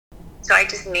So I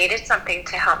just needed something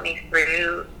to help me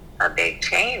through a big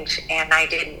change, and I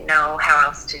didn't know how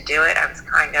else to do it. I was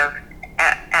kind of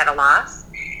at a loss.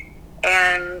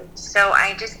 And so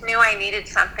I just knew I needed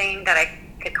something that I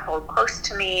could hold close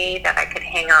to me, that I could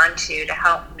hang on to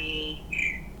help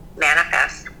me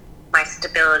manifest my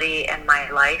stability and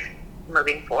my life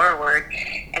moving forward.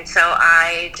 And so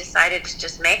I decided to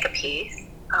just make a piece.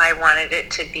 I wanted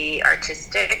it to be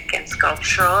artistic and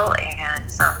sculptural and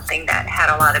something that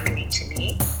had a lot of meaning to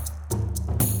me.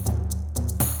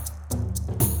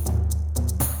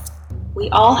 We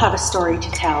all have a story to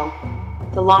tell.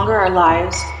 The longer our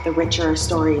lives, the richer our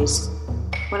stories.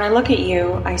 When I look at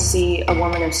you, I see a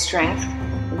woman of strength,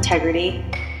 integrity,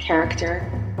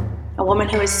 character. A woman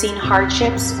who has seen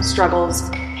hardships, struggles,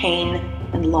 pain,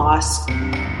 and loss.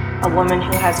 A woman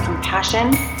who has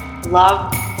compassion,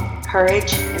 love,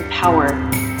 courage, and power.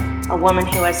 A woman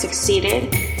who has succeeded,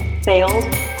 failed,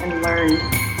 and learned.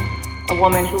 A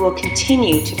woman who will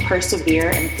continue to persevere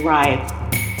and thrive.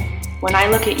 When I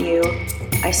look at you,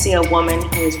 I see a woman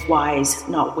who is wise,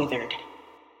 not withered.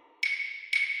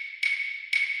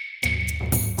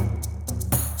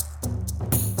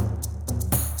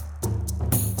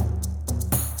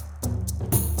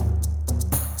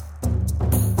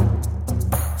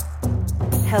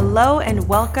 Hello and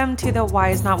welcome to the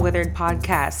Wise Not Withered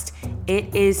podcast.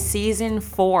 It is season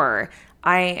 4.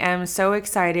 I am so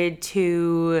excited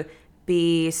to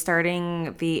be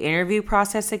starting the interview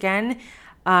process again.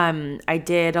 I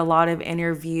did a lot of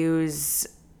interviews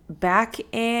back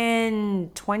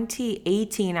in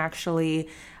 2018, actually,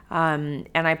 and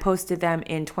I posted them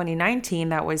in 2019.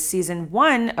 That was season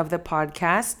 1 of the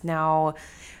podcast, now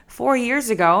 4 years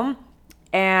ago.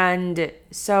 And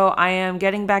so I am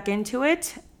getting back into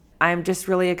it. I'm just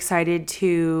really excited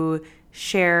to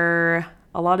share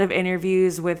a lot of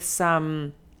interviews with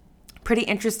some pretty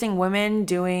interesting women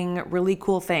doing really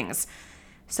cool things.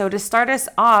 So to start us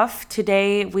off,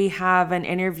 today we have an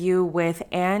interview with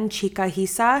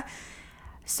Chikahisa.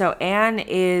 So Anne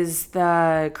is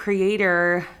the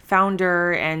creator,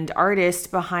 founder, and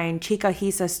artist behind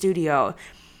Chikahisa Studio.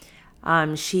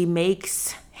 She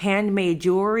makes handmade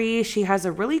jewelry. She has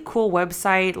a really cool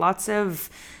website, lots of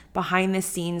behind the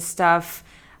scenes stuff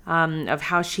of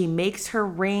how she makes her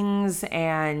rings,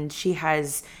 and she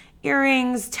has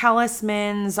earrings,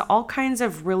 talismans, all kinds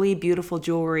of really beautiful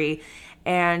jewelry.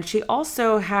 And she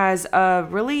also has a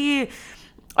really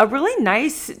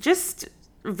nice, just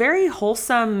very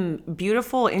wholesome,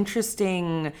 beautiful,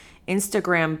 interesting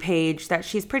Instagram page that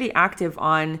she's pretty active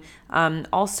on.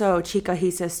 Also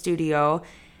Chikahisa Studio.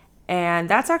 And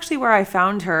that's actually where I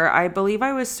found her. I believe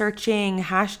I was searching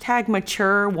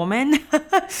 #mature-woman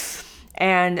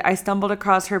and I stumbled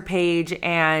across her page,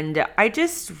 and I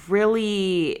just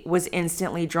really was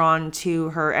instantly drawn to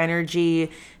her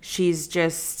energy. She's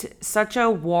just such a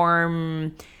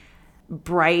warm,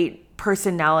 bright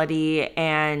personality,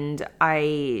 and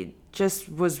I just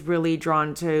was really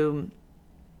drawn to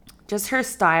just her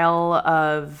style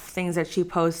of things that she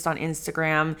posts on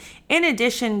Instagram, in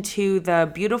addition to the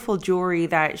beautiful jewelry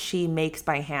that she makes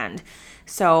by hand.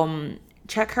 So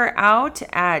check her out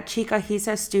at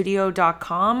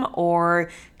chikahisastudio.com or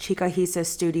Chikahisa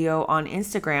Studio on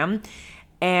Instagram.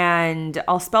 And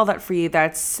I'll spell that for you.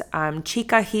 That's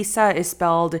Chikahisa is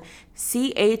spelled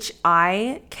Chikahisa.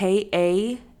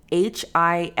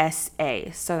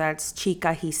 So that's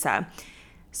Chikahisa.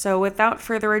 So without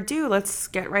further ado, let's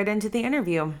get right into the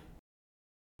interview.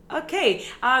 Okay,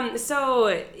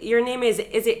 so your name is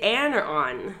it Anne or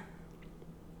On?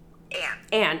 Anne.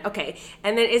 Anne, okay.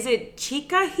 And then is it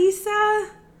Chikahisa?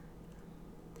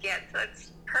 Yes,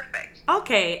 that's perfect.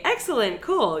 Okay, excellent,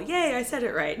 cool. Yay, I said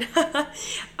it right.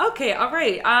 Okay, all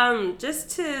right. Just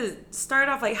to start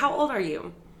off, like, how old are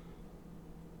you?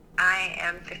 I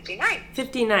am 59.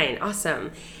 59,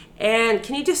 awesome. And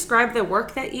can you describe the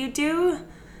work that you do?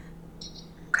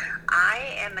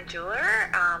 I am a jeweler.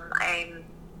 I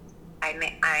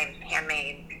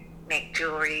make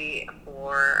jewelry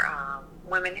for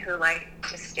women who like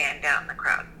to stand out in the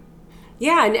crowd.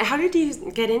 Yeah, and how did you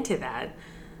get into that?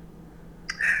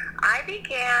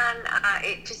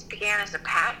 It just began as a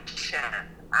passion.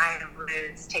 I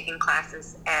was taking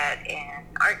classes at an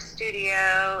art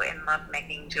studio and loved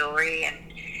making jewelry. And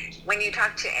when you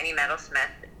talk to any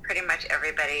metalsmith, pretty much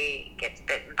everybody gets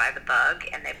bitten by the bug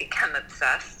and they become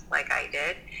obsessed like I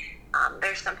did.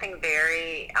 There's something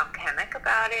very alchemic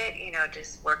about it,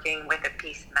 just working with a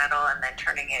piece of metal and then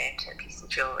turning it into a piece of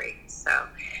jewelry. So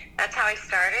that's how I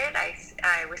started.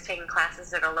 I was taking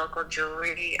classes at a local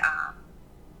jewelry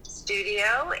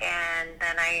studio, and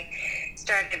then I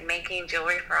started making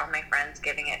jewelry for all my friends,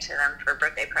 giving it to them for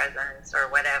birthday presents or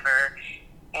whatever.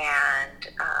 And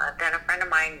then a friend of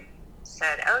mine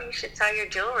said, "Oh, you should sell your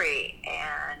jewelry."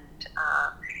 And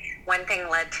one thing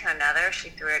led to another. She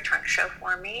threw a trunk show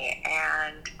for me,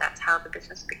 and that's how the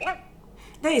business began.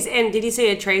 Nice. And did you say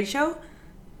a trade show?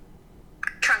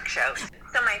 Trunk show.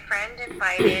 So my friend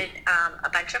invited a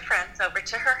bunch of friends over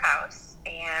to her house,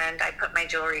 and I put my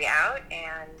jewelry out,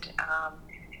 and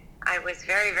I was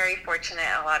very, very fortunate.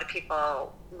 A lot of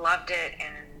people loved it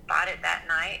and bought it that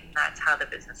night, and that's how the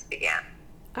business began.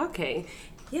 Okay.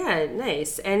 Yeah,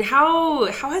 nice. And how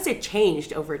has it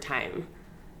changed over time?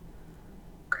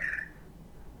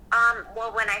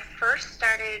 Well, when I first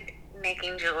started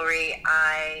making jewelry,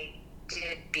 I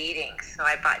did beadings. So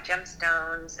I bought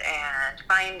gemstones and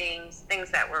findings, things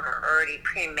that were already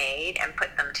pre-made, and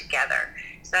put them together.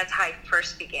 So that's how I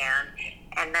first began.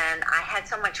 And then I had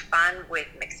so much fun with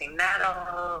mixing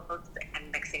metals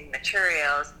and mixing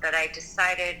materials that I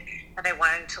decided that I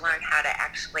wanted to learn how to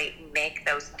actually make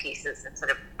those pieces instead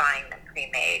of buying them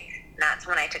pre-made. And that's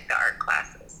when I took the art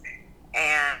classes.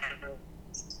 And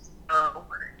so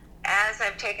as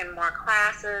I've taken more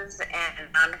classes and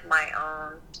found my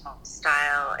own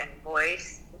style and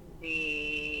voice,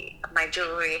 my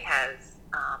jewelry has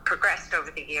progressed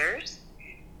over the years,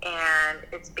 and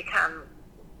it's become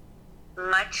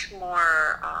much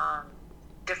more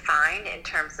defined in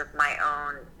terms of my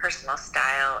own personal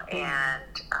style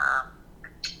and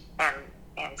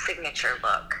signature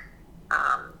look.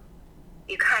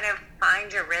 You kind of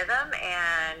find your rhythm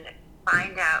and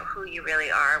find out who you really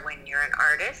are when you're an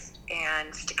artist,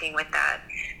 and sticking with that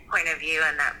point of view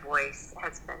and that voice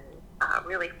has been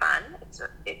really fun.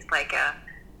 It's like a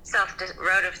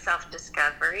road of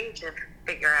self-discovery to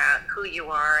figure out who you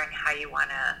are and how you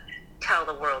want to tell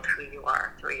the world who you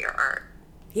are through your art.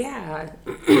 Yeah.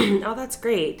 Oh, that's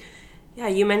great. Yeah,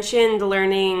 you mentioned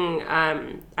learning.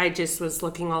 I just was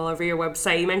looking all over your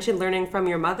website. You mentioned learning from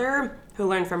your mother, who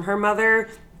learned from her mother.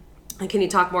 Can you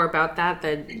talk more about that,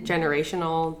 the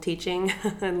generational teaching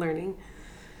and learning?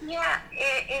 Yeah,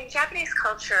 in Japanese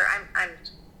culture, I'm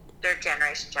third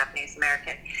generation Japanese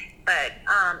American, but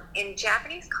in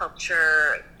Japanese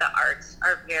culture, the arts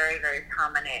are very, very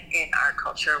prominent in our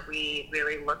culture. We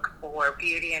really look for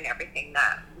beauty in everything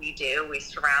that we do. We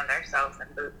surround ourselves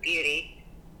in beauty.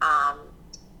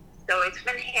 So it's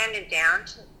been handed down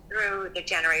through the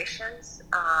generations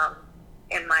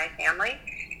in my family.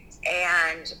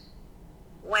 And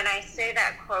when I say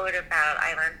that quote about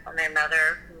I learned from my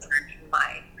mother, who learned from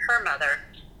her mother,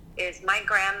 is my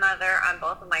grandmother on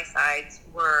both of my sides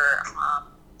were,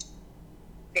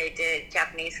 they did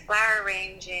Japanese flower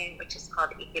arranging, which is called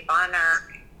ikebana.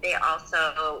 They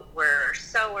also were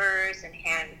sewers and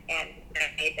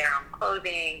made their own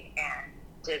clothing and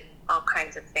did all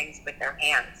kinds of things with their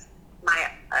hands.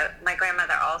 My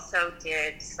grandmother also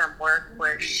did some work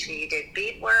where she did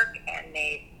beadwork and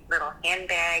made little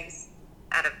handbags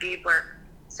out of beadwork.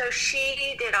 So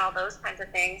she did all those kinds of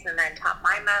things and then taught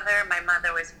my mother. My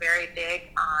mother was very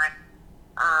big on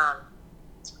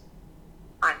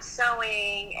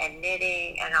sewing and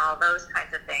knitting and all those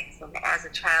kinds of things. And as a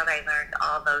child, I learned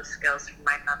all those skills from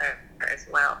my mother as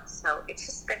well. So it's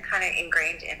just been kind of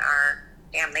ingrained in our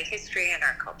family history and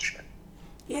our culture.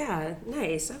 Yeah,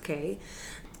 nice. Okay.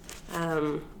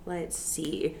 Let's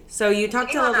see. So you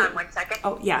talked Hold on 1 second.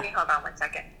 Oh, yeah. Can you hold on 1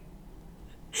 second?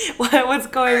 What's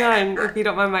going on, if you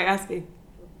don't mind my asking?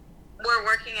 We're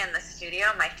working in the studio.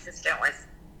 My assistant was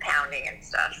pounding and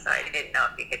stuff, so I didn't know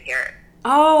if you could hear it.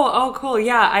 Oh, cool.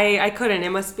 Yeah, I couldn't. It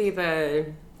must be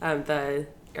the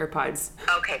AirPods.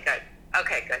 Okay, good. All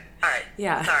right.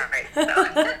 Yeah. Sorry.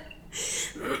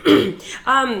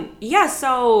 Yeah,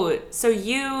 so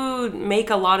you make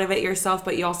a lot of it yourself,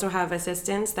 but you also have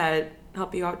assistants that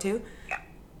help you out too? Yeah.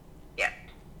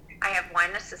 I have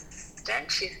one assistant.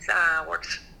 She's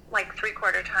works like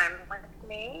 3/4 time with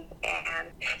me, and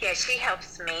yeah, she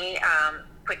helps me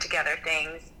put together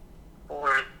things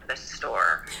for the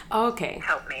store. Okay.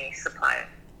 Help me supply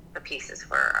the pieces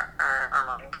for our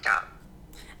online shop.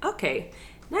 Okay,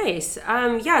 nice.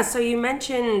 Yeah, so you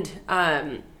mentioned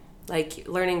like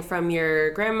learning from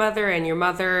your grandmother and your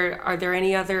mother. Are there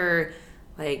any other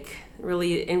like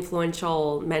really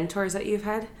influential mentors that you've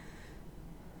had?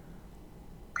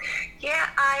 Yeah,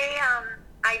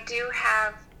 I do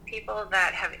have people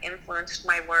that have influenced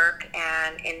my work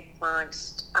and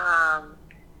influenced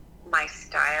my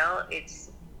style.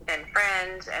 It's been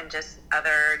friends and just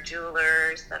other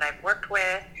jewelers that I've worked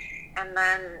with. And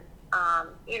then,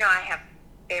 I have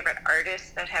favorite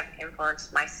artists that have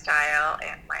influenced my style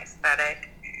and my aesthetic.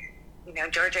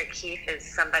 Georgia O'Keeffe is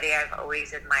somebody I've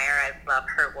always admired. I love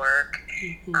her work.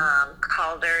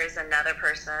 Calder is another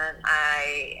person.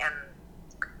 I am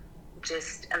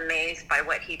just amazed by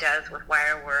what he does with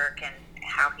wire work and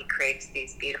how he creates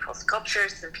these beautiful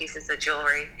sculptures and pieces of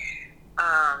jewelry.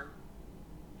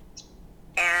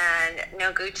 And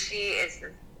Noguchi is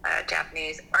a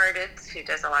Japanese artist who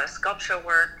does a lot of sculptural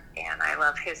work, and I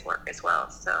love his work as well.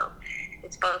 So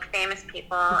it's both famous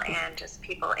people and just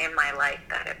people in my life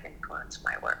that have influenced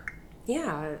my work.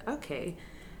 Yeah, okay.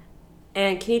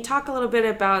 And can you talk a little bit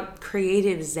about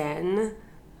creative Zen?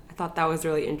 I thought that was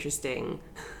really interesting.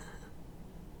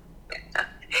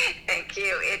 Thank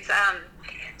you. It's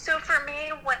so for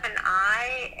me, when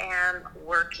I am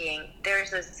working,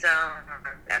 there's a zone,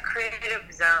 a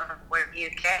creative zone, where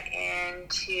you get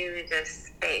into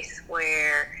this space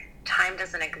where time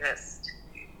doesn't exist,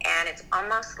 and it's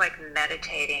almost like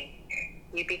meditating.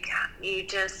 You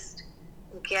just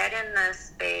get in the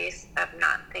space of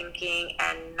not thinking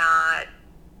and not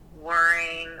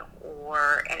worrying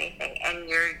or anything, and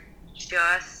you're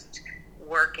just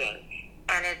working,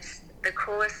 and it's the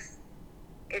coolest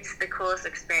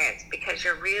experience, because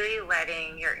you're really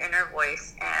letting your inner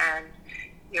voice and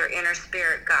your inner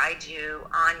spirit guide you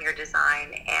on your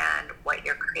design and what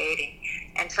you're creating.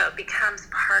 And so it becomes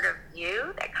part of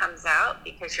you that comes out,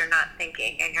 because you're not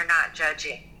thinking and you're not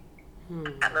judging.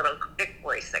 That little quick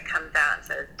voice that comes out and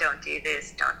says, don't do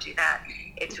this, don't do that.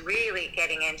 It's really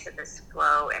getting into this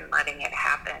flow and letting it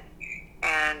happen.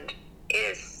 And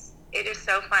it is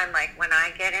so fun. Like when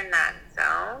I get in that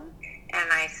zone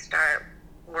and I start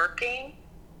working,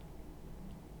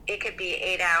 it could be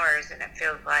 8 hours and it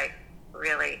feels like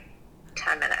really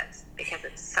 10 minutes, because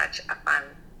it's such a fun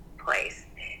place.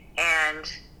 And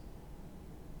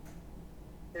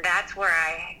that's where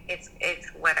it's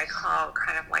what I call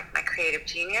kind of like my creative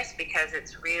genius, because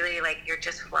it's really like you're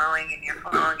just flowing and you're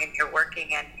flowing and you're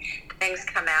working, and things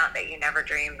come out that you never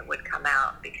dreamed would come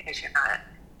out, because you're not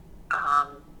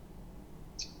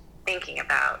thinking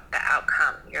about the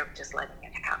outcome. You're just letting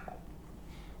it happen.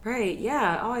 Right,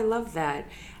 yeah. Oh, I love that.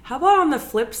 How about on the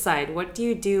flip side? What do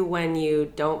you do when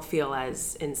you don't feel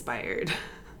as inspired?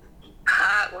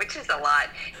 Which is a lot.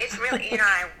 It's really,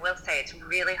 I will say it's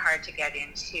really hard to get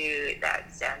into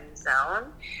that Zen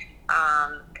zone.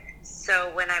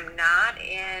 So when I'm not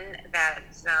in that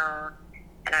zone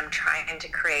and I'm trying to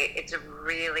create, it's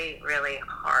really, really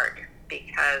hard,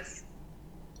 because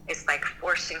it's like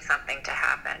forcing something to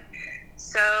happen.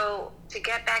 So to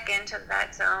get back into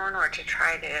that zone, or to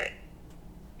try to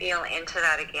feel into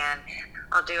that again,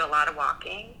 I'll do a lot of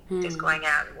walking, just going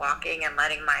out and walking and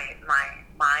letting my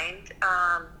mind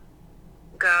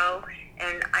go.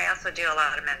 And I also do a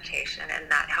lot of meditation, and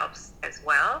that helps as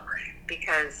well,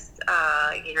 because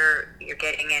you're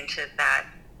getting into that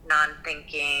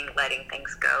non-thinking, letting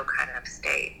things go kind of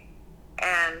state.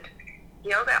 And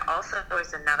yoga also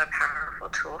is another powerful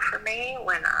tool for me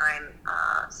when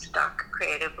I'm stuck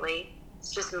creatively.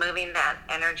 It's just moving that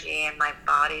energy in my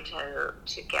body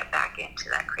to get back into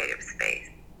that creative space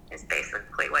is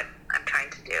basically what I'm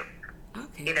trying to do.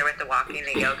 Okay. Either with the walking,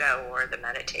 the yoga, or the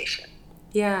meditation.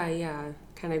 Yeah.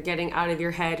 Kind of getting out of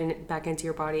your head and back into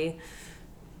your body.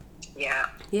 Yeah.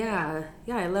 Yeah,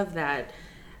 I love that.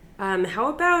 How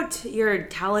about your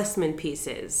talisman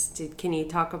pieces? Can you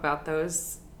talk about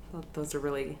those? Those are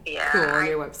really cool on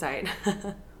your website.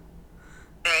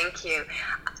 Thank you.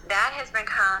 That has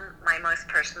become my most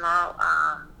personal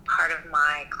part of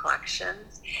my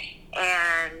collections,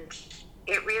 and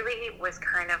it really was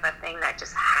kind of a thing that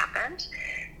just happened.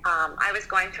 I was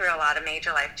going through a lot of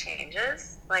major life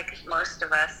changes, like most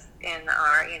of us in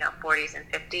our 40s and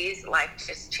 50s. Life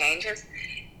just changes,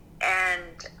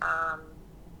 and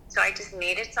so I just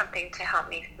needed something to help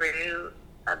me through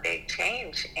a big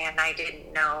change, and I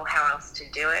didn't know how else to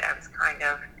do it. I was kind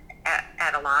of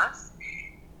at a loss,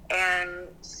 and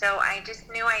so I just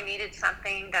knew I needed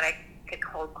something that I could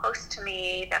hold close to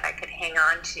me, that I could hang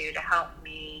on to help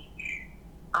me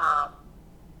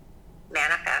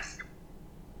manifest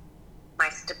my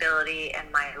stability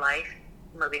and my life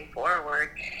moving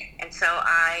forward. And so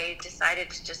I decided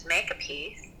to just make a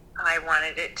piece. I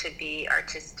wanted it to be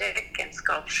artistic and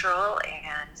sculptural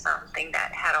and something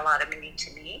that had a lot of meaning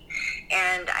to me.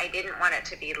 And I didn't want it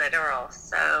to be literal.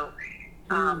 So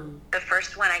the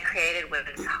first one I created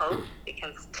was hope,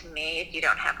 because to me, if you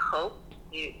don't have hope,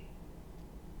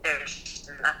 there's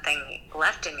nothing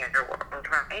left in your world,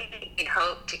 right? You need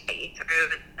hope to get you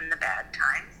through in the bad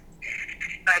times.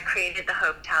 So I created the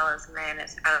Hope Talisman.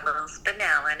 It's got a little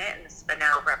spinel in it, and the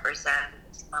spinel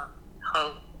represents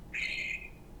hope.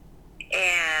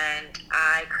 And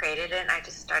I created created it and I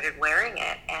just started wearing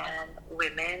it, and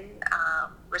women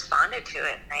responded to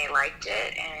it and they liked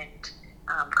it and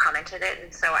commented it.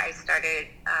 And so I started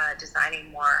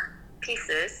designing more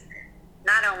pieces,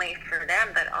 not only for them,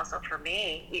 but also for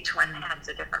me. Each one has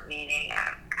a different meaning.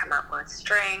 I've come up with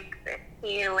strength,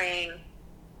 healing,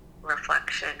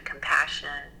 reflection, compassion,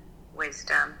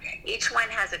 wisdom. Each one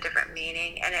has a different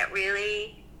meaning, and it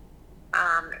really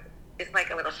is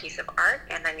like a little piece of art,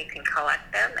 and then you can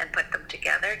collect them and put them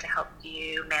together to help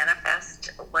you manifest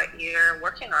what you're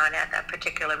working on at that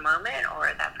particular moment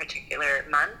or that particular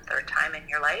month or time in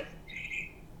your life.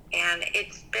 And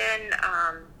it's been,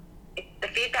 the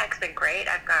feedback's been great.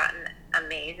 I've gotten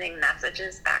amazing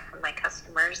messages back from my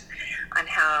customers on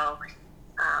how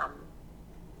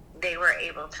they were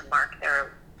able to mark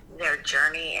their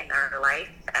journey in their life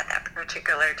at that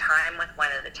particular time with one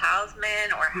of the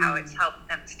talisman, or how it's helped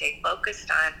them stay focused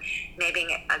on maybe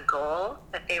a goal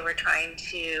that they were trying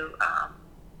to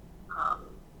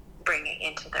bring it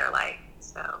into their life.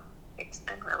 So it's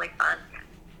been really fun.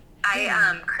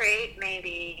 I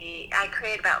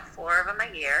create about 4 of them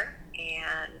a year,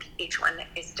 and each one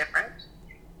is different.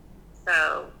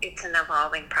 So it's an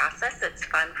evolving process. It's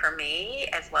fun for me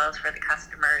as well as for the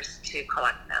customers to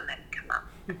collect them and come up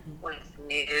with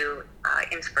new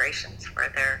inspirations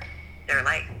for their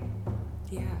life.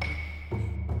 Yeah.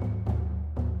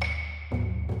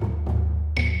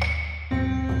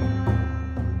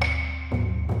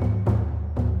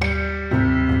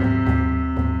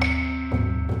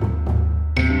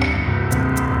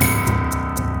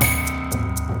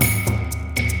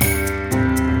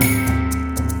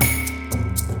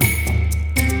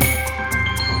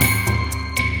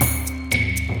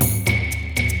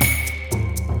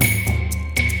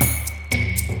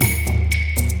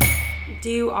 Do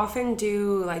you often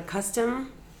do like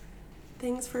custom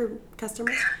things for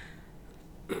customers?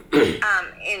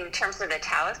 In terms of the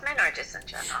talisman or just in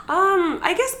general?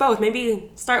 I guess both.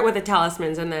 Maybe start with the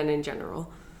talismans and then in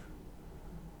general.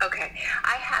 Okay.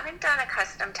 I haven't done a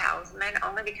custom talisman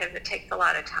only because it takes a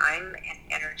lot of time and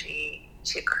energy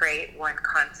to create one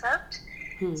concept.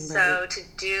 So to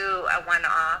do a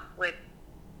one-off would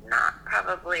not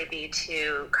probably be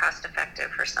too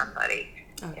cost-effective for somebody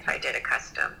if I did a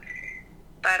custom.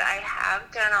 But I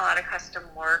have done a lot of custom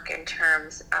work in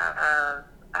terms of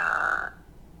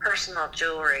personal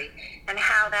jewelry. And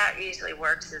how that usually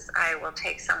works is I will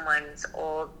take someone's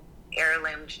old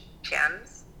heirloom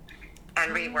gems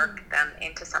and rework them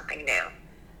into something new.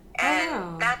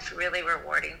 And that's really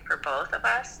rewarding for both of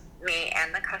us, me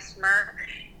and the customer.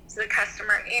 So the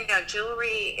customer,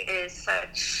 jewelry is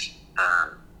such,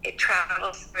 it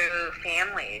travels through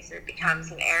families. It becomes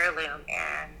an heirloom,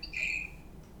 and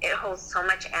it holds so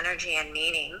much energy and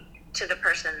meaning to the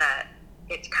person that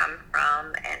it's come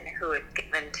from and who it's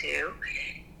given to.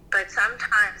 But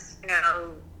sometimes,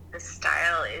 the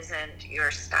style isn't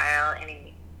your style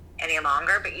any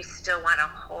longer, but you still want to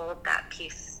hold that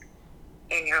piece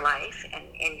in your life and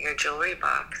in your jewelry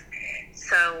box.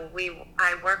 So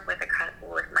I work with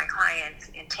my clients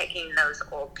in taking those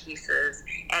old pieces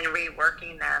and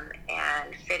reworking them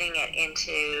and fitting it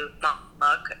into the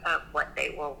look of what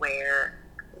they will wear.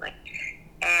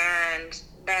 And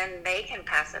then they can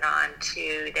pass it on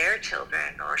to their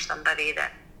children or somebody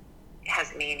that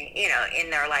has meaning, in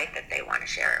their life that they want to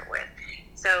share it with.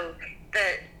 So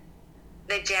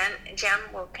the gem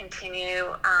will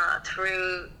continue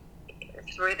through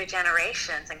the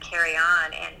generations and carry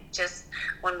on. And just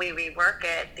when we rework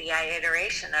it, the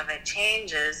iteration of it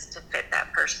changes to fit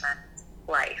that person's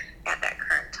life at that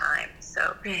current time.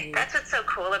 So that's what's so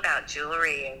cool about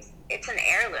jewelry is it's an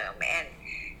heirloom. And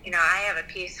I have a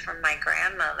piece from my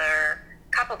grandmother,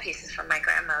 a couple pieces from my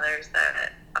grandmother's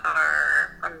that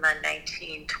are from the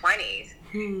 1920s,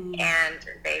 and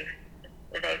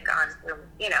they've gone through,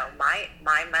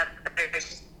 my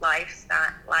mother's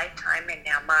lifetime, and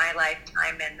now my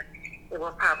lifetime, and it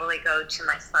will probably go to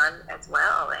my son as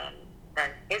well, and then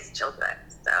his children.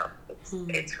 So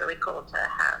it's really cool to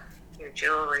have your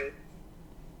jewelry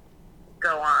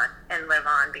go on and live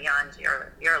on beyond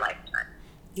your lifetime.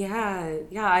 Yeah.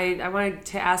 I wanted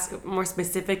to ask more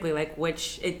specifically, like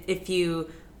if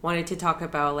you wanted to talk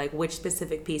about like which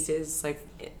specific pieces like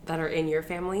that are in your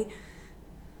family.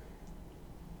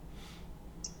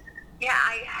 Yeah,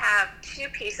 I have 2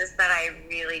 pieces that I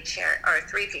really cherish, or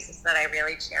 3 pieces that I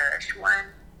really cherish. One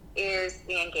is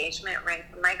the engagement ring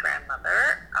from my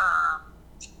grandmother.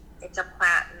 It's a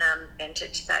platinum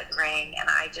vintage set ring, and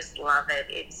I just love it.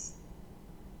 It's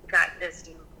got this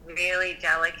really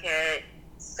delicate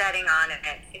setting on it.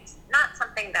 It's not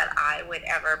something that I would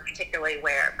ever particularly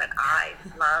wear, but I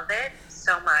love it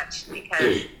so much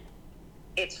because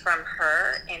it's from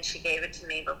her, and she gave it to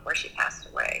me before she passed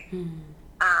away.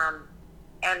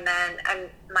 And then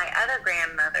my other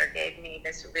grandmother gave me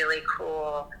this really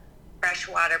cool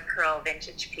freshwater pearl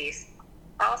vintage piece,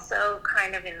 also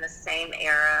kind of in the same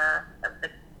era of the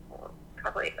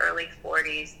probably early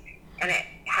 40s, and it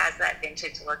has that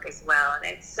vintage look as well, and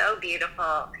it's so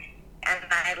beautiful, and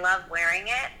I love wearing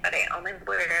it, but I only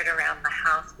wear it around the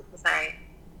house because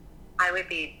I would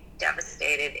be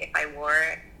devastated if I wore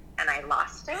it and I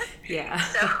lost it. Yeah.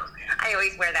 So I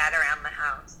always wear that around the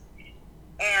house.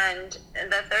 And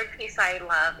the third piece I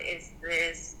love is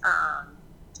this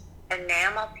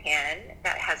enamel pin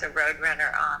that has a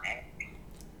Roadrunner on it,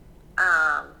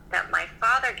 that my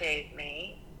father gave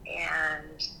me,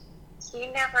 and he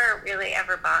never really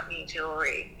ever bought me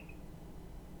jewelry,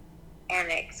 and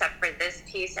except for this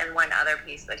piece and one other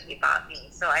piece that he bought me.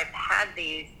 So I've had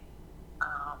these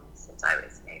since I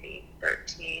was maybe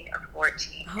 13 or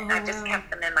 14. And I've just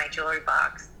kept them in my jewelry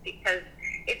box because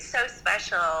it's so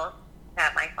special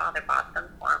that my father bought them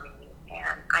for me,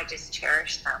 and I just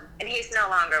cherish them. And he's no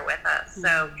longer with us,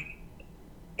 so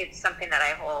it's something that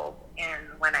I hold, and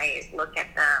when I look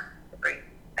at them, it brings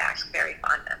back very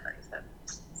fond memories of.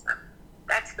 So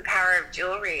that's the power of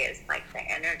jewelry, is like the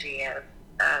energy of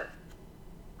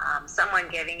someone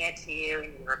giving it to you,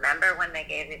 and you remember when they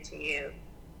gave it to you,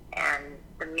 and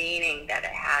the meaning that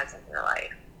it has in your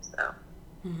life. So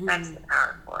that's the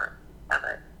power of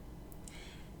it.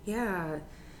 Yeah.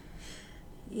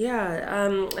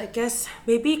 I guess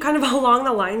maybe kind of along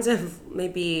the lines of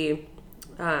maybe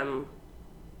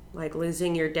like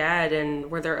losing your dad, and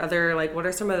were there other, like, what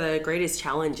are some of the greatest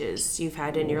challenges you've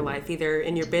had in your life, either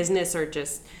in your business or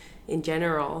just in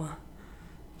general?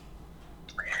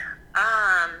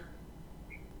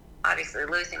 Obviously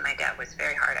losing my dad was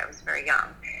very hard. I was very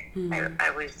young.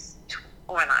 I was,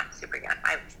 well, not super young.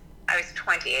 I was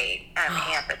 28, and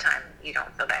at the time you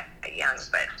don't feel that young,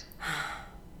 but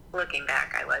looking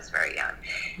back, I was very young.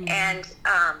 And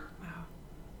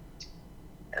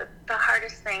the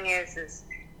hardest thing is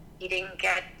he didn't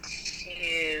get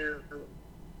to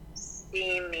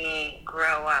see me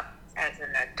grow up as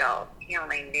an adult. He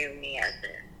only knew me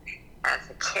as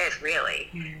a kid, really.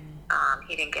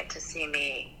 He didn't get to see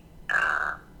me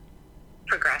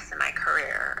progress in my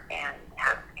career and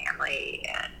have a family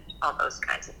and all those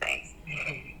kinds of things.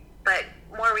 But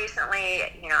more recently,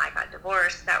 I got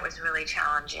divorced. That was really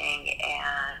challenging,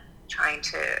 and trying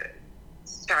to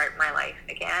start my life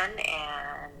again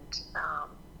and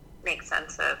make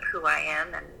sense of who I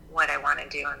am and what I want to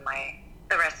do in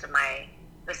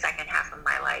the second half of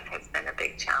my life has been a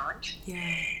big challenge. Yeah.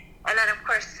 And then, of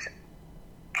course,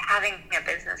 having a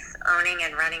business, owning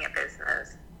and running a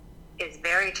business, is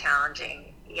very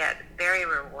challenging, yet very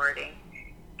rewarding.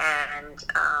 And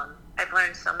I've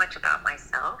learned so much about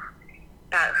myself,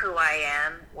 about who I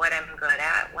am, what I'm good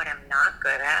at, what I'm not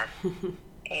good at,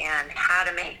 and how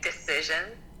to make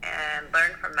decisions and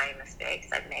learn from my mistakes.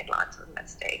 I've made lots of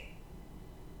mistakes.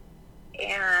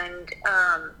 And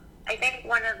I think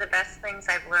one of the best things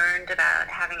I've learned about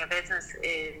having a business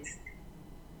is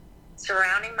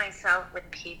surrounding myself with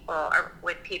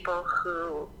people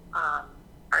who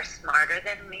are smarter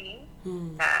than me,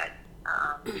 that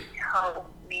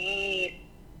help me.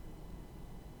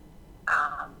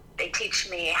 They teach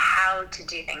me how to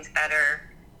do things better,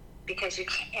 because you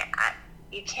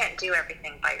can't do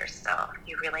everything by yourself.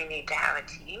 You really need to have a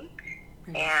team,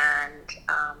 and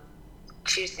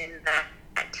choosing that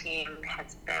team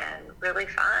has been really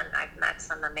fun. I've met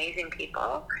some amazing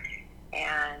people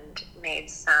and made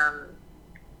some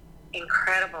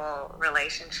incredible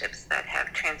relationships that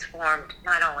have transformed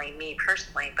not only me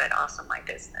personally, but also my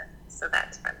business. So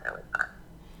that's been really fun.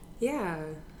 Yeah.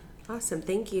 Awesome.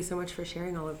 Thank you so much for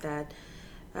sharing all of that.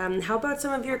 How about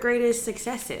some of your greatest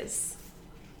successes?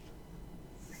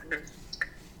 Let's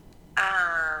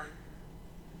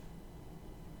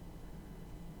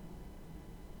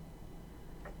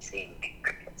see.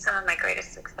 Some of my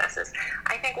greatest successes.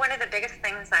 I think one of the biggest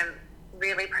things I'm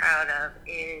really proud of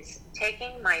is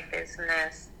taking my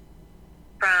business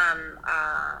from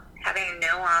having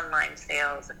no online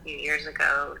sales a few years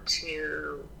ago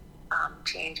to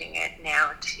changing it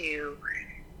now to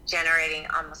generating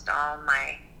almost all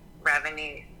my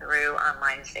revenue through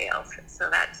online sales. So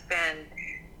that's been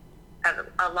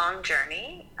a long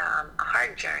journey, a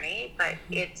hard journey, but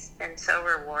it's been so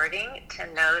rewarding to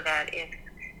know that if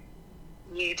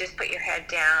you just put your head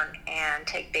down and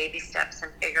take baby steps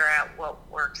and figure out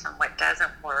what works and what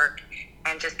doesn't work,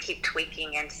 and just keep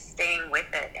tweaking and staying with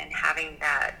it and having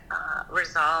that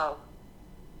resolve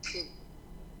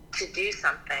to do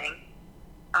something,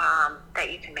 that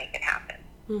you can make it happen.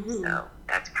 So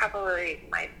that's probably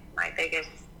my biggest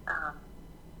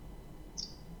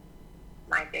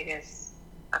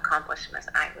accomplishment,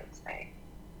 I would say.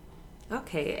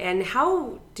 Okay, and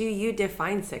how do you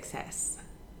define success?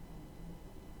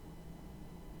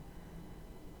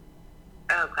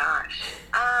 Oh gosh,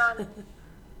 I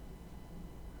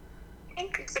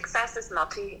think success is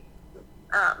multifaceted.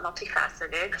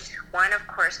 One, of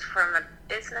course, from a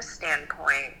business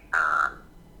standpoint,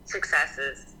 success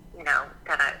is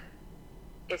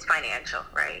is financial,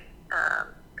 right?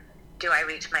 Do I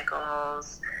reach my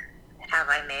goals? Have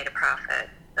I made a profit?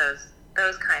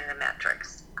 Those kind of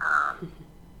metrics.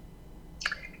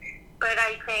 But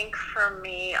I think for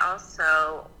me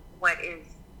also, what is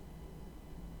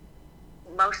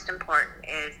most important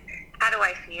is, how do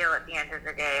I feel at the end of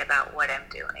the day about what I'm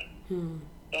doing?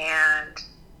 And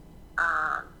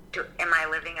am I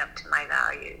living up to my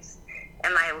values?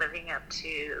 Am I living up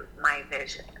to my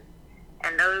vision?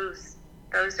 And those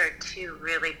are two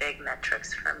really big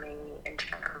metrics for me in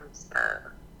terms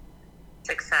of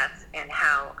success and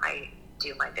how I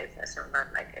do my business and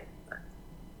run my business.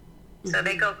 So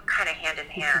they go kind of hand in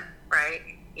hand, right?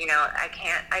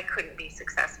 I couldn't be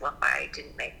successful if I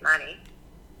didn't make money,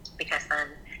 because then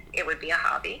it would be a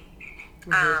hobby.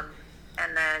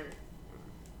 And then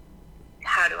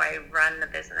how do I run the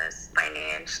business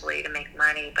financially to make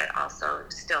money, but also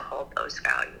still hold those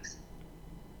values?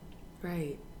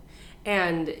 Right.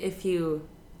 And if you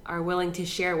are willing to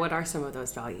share, what are some of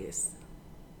those values?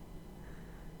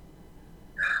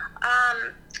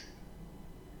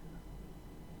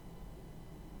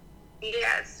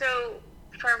 Yeah, so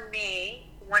for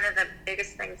me, one of the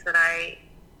biggest things that I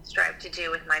strive to do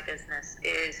with my business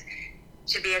is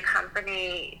to be a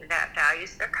company that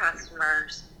values their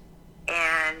customers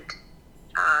and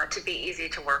to be easy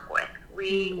to work with.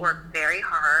 We work very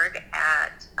hard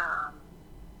at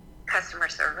customer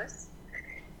service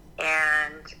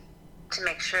and to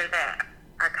make sure that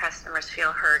our customers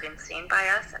feel heard and seen by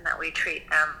us, and that we treat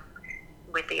them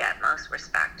with the utmost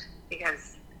respect.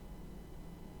 Because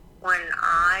when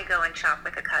I go and shop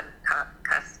with a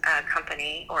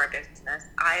company or a business,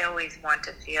 I always want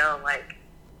to feel like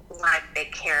they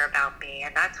care about me,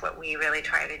 and that's what we really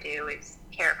try to do, is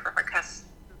care for our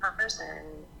customers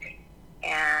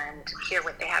and hear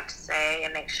what they have to say,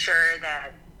 and make sure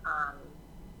that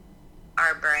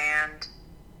our brand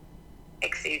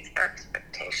exceeds their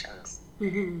expectations.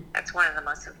 That's one of the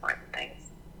most important things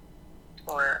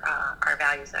for our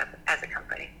values as a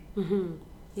company.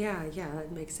 Yeah,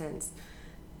 that makes sense.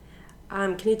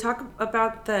 Can you talk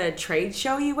about the trade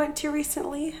show you went to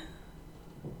recently?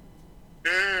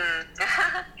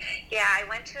 Yeah, I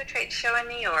went to a trade show in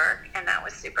New York, and that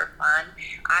was super fun.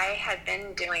 I had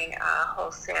been doing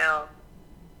wholesale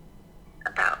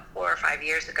about 4 or 5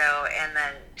 years ago, and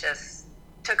then just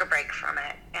took a break from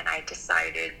it, and I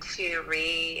decided to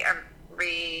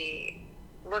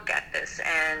look at this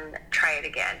and try it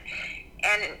again.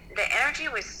 And the energy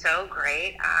was so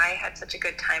great. I had such a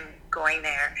good time going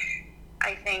there.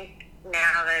 I think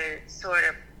now that it's sort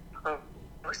of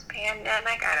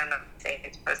post-pandemic, I don't know if to say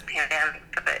it's post-pandemic,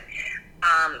 but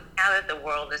now that the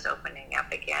world is opening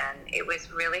up again, it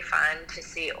was really fun to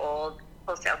see old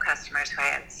wholesale customers who I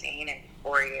hadn't seen in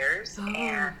 4 years,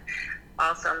 and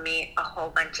also meet a whole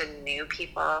bunch of new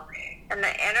people. And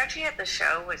the energy at the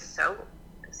show was so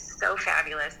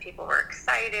fabulous. People were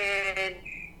excited.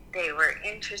 They were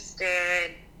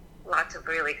interested, lots of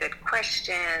really good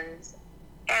questions,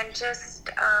 and just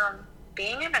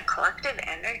being in a collective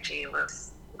energy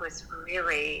was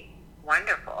really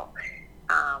wonderful.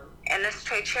 And this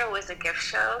trade show was a gift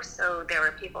show, so there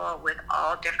were people with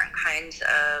all different kinds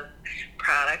of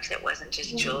products. It wasn't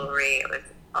just jewelry. It was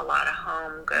a lot of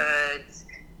home goods,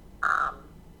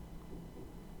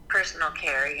 personal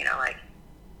care, like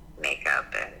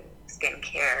makeup and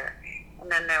skincare.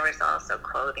 And then there was also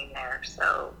clothing there.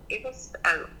 So it was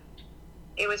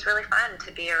really fun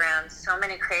to be around so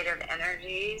many creative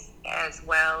energies, as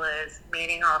well as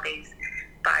meeting all these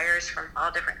buyers from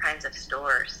all different kinds of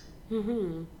stores.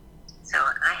 So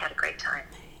I had a great time.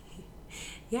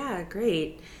 Yeah,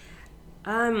 great.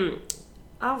 All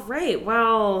right.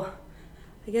 Well,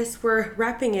 I guess we're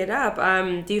wrapping it up.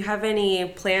 Do you have any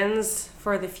plans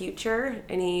for the future?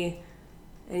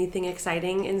 Anything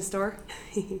exciting in store?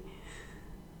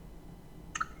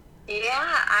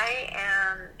 Yeah, I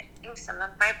am doing some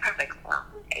of my projects well,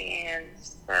 and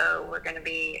so we're going to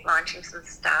be launching some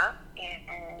stuff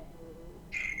in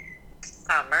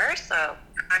summer. So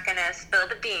I'm not going to spill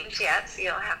the beans yet, so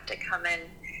you'll have to come and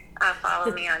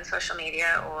follow me on social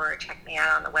media or check me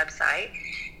out on the website.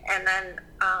 And then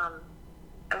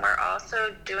and we're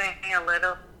also doing a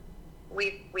little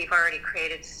we've already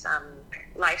created some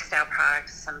lifestyle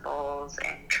products, some bowls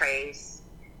and trays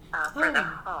for the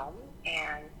home,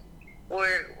 and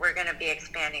we're going to be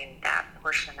expanding that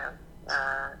portion of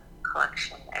the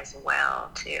collection as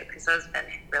well too, because those have been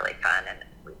really fun, and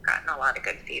we've gotten a lot of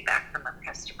good feedback from our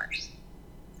customers.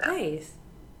 So, nice.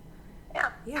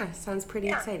 Yeah, sounds pretty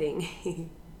exciting.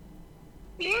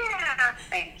 Yeah,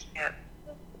 thank you.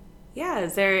 Yeah,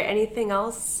 is there anything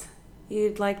else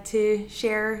you'd like to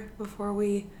share before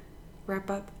we wrap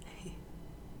up?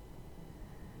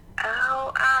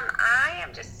 I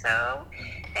am just so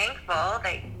thankful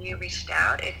that you reached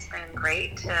out. It's been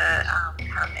great to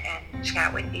come and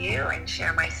chat with you and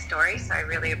share my story, so I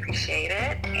really appreciate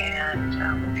it. And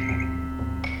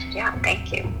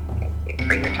thank you. Thank you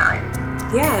for your time.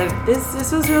 Yeah,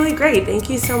 this was really great. Thank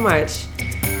you so much.